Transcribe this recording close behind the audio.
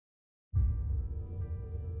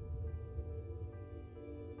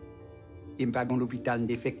Et pas dans l'hôpital,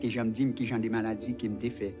 des faits que j'aime dire qui j'ai des maladies qui me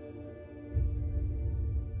fait.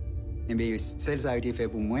 Et bien, celle ça a été fait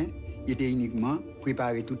pour moi, était uniquement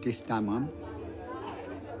préparer tout testament.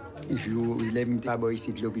 Je l'ai mis d'abord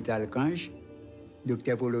ici de l'hôpital Kange. Le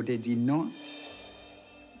docteur Polo te dit non,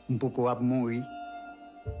 je ne peux pas mourir.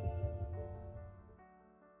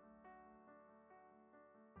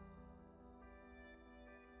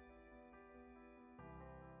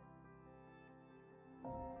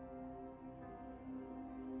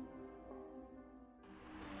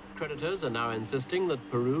 Creditors are now insisting that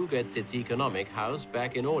Peru gets its economic house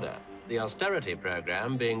back in order. The austerity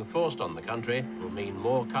program being forced on the country will mean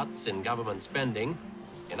more cuts in government spending.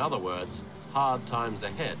 In other words, hard times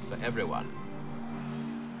ahead for everyone.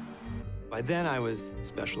 By then, I was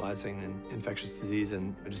specializing in infectious disease,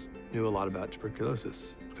 and I just knew a lot about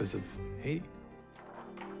tuberculosis because of Haiti.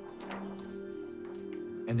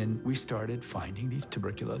 And then we started finding these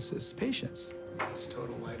tuberculosis patients. It's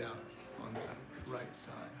total whiteout on the right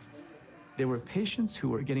side. There were patients who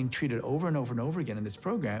were getting treated over and over and over again in this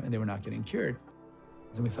program, and they were not getting cured.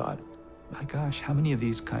 And we thought, my gosh, how many of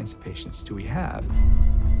these kinds of patients do we have?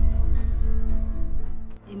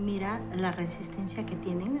 Mira la resistencia que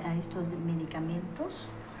tienen a estos medicamentos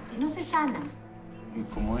y no se sanan. Y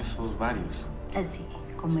como esos varios. Sí,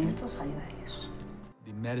 como estos hay varios.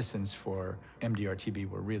 The medicines for MDR-TB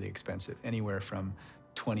were really expensive, anywhere from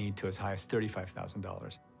 $20,000 to as high as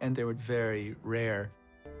 $35,000. And they were very rare.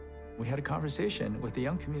 We had a conversation with the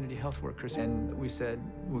young community health workers, and we said,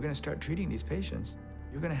 we're going to start treating these patients.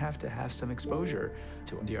 You're going to have some exposure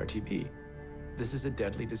to MDR-TB. This is a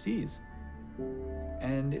deadly disease.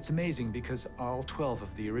 And it's amazing because all 12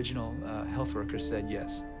 of the original health workers said,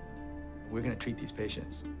 yes, we're going to treat these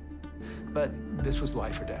patients. But this was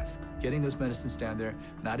life or death. Getting those medicines down there,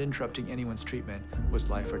 not interrupting anyone's treatment, was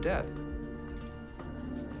life or death.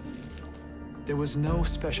 There was no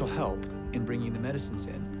special help in bringing the medicines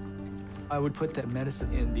in. I would put that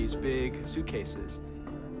medicine in these big suitcases.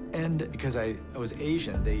 And because I was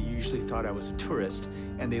Asian, they usually thought I was a tourist,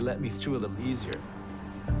 and they let me through a little easier.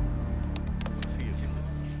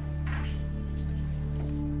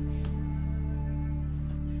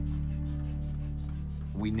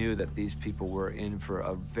 We knew that these people were in for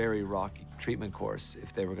a very rocky treatment course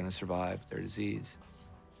if they were going to survive their disease.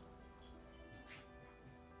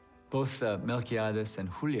 Both Melquiades and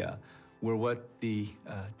Julia were what the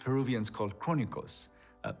Peruvians called crónicos,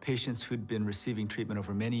 patients who'd been receiving treatment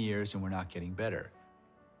over many years and were not getting better.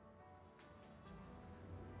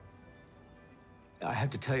 I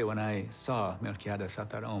have to tell you, when I saw Melquiades, I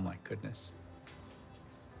thought, oh my goodness.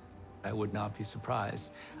 I would not be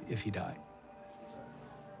surprised if he died.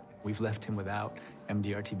 We've left him without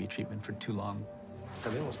MDR-TB treatment for too long.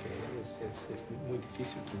 Sabemos que es muy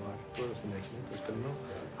difícil tomar todos los medicamentos, pero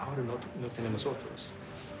ahora no tenemos otros.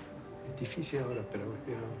 Es difícil ahora, pero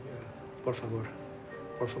por favor,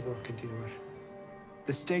 continuar.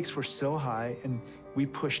 The stakes were so high, and we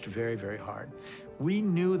pushed very, very hard. We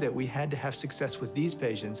knew that we had to have success with these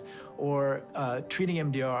patients, or treating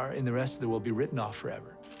MDR in the rest of the world will be written off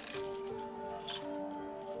forever.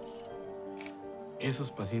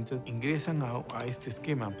 Esos pacientes ingresan a este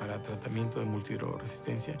esquema para tratamiento de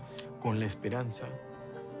multidrogresistencia con la esperanza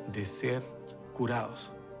de ser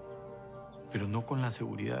curados, pero no con la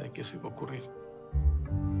seguridad de que eso iba a ocurrir.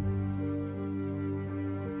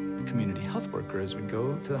 The community health workers would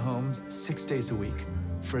go to the homes 6 days a week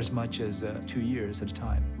for as much as 2 years at a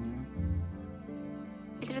time.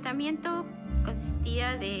 El tratamiento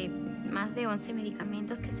consistía de más de 11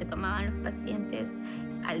 medicamentos que se tomaban los pacientes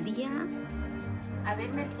al día. A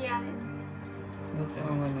ver, Melquiades. No tengo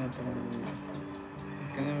ganas de tomar más,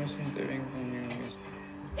 porque no me siento bien conmigo mismo.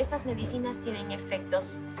 Estas medicinas tienen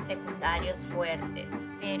efectos secundarios fuertes,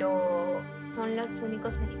 pero son los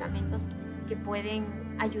únicos medicamentos que pueden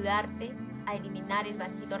ayudarte a eliminar el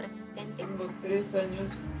bacilo resistente. Tengo 3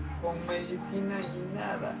 años con medicina y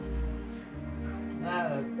nada.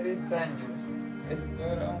 Nada, 3 años. Es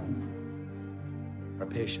peor aún. Our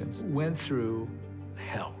patients went through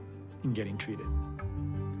hell in getting treated.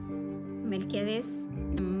 Melquiades,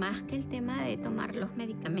 más que el tema de tomar los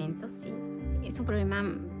medicamentos, sí, es un problema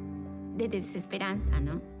de desesperanza,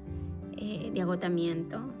 ¿no? De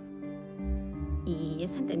agotamiento. Y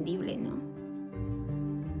es entendible, ¿no?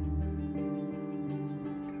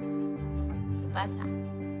 ¿Qué pasa?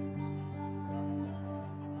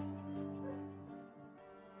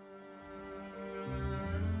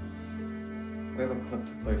 We have a clip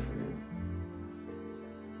to play for you.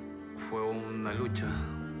 Fue una lucha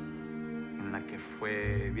en la que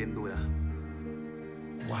fue bien dura.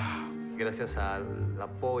 Wow. gracias al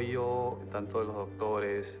apoyo tanto de los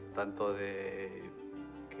doctores, tanto de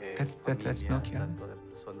familia, tanto de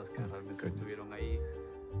personas que realmente estuvieron ahí,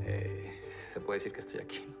 se puede decir que estoy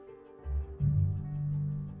aquí.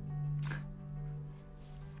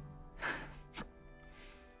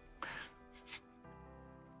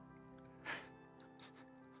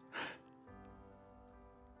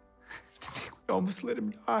 We almost let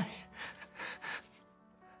him die.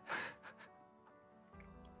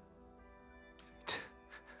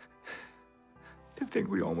 To think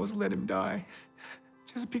we almost let him die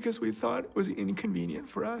just because we thought it was inconvenient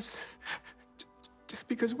for us, just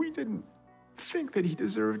because we didn't think that he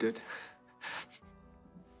deserved it.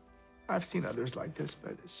 I've seen others like this,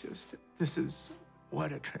 but it's just, this is,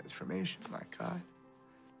 what a transformation, my God.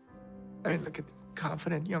 I mean, look at the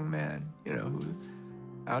confident young man, you know, who's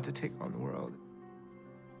out to take on the world.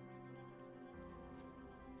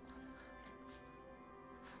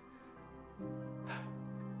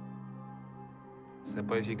 Se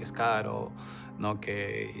puede decir que es caro, ¿no?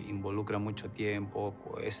 Que involucra mucho tiempo,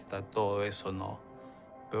 cuesta, todo eso, ¿no?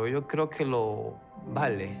 Pero yo creo que lo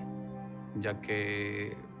vale, ya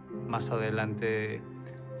que más adelante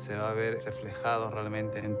se va a ver reflejado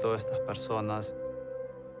realmente en todas estas personas.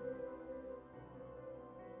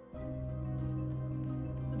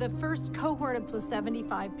 The first cohort was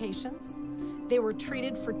 75 patients. They were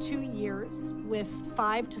treated for 2 years with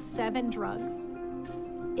 5 to 7 drugs.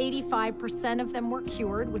 85% of them were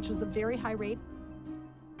cured, which was a very high rate.